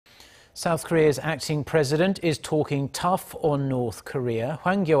South Korea's acting president is talking tough on North Korea.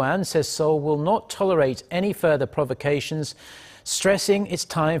 Hwang Kyo-ahn says Seoul will not tolerate any further provocations, stressing it's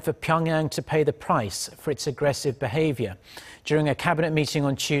time for Pyongyang to pay the price for its aggressive behavior. During a cabinet meeting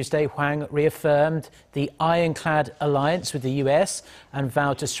on Tuesday, Hwang reaffirmed the ironclad alliance with the US and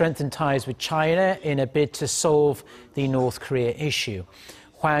vowed to strengthen ties with China in a bid to solve the North Korea issue.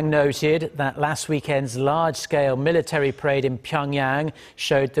 Hwang noted that last weekend's large-scale military parade in Pyongyang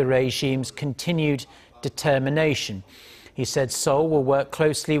showed the regime's continued determination. He said Seoul will work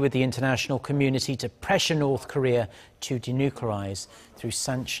closely with the international community to pressure North Korea to denuclearize through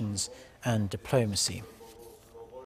sanctions and diplomacy.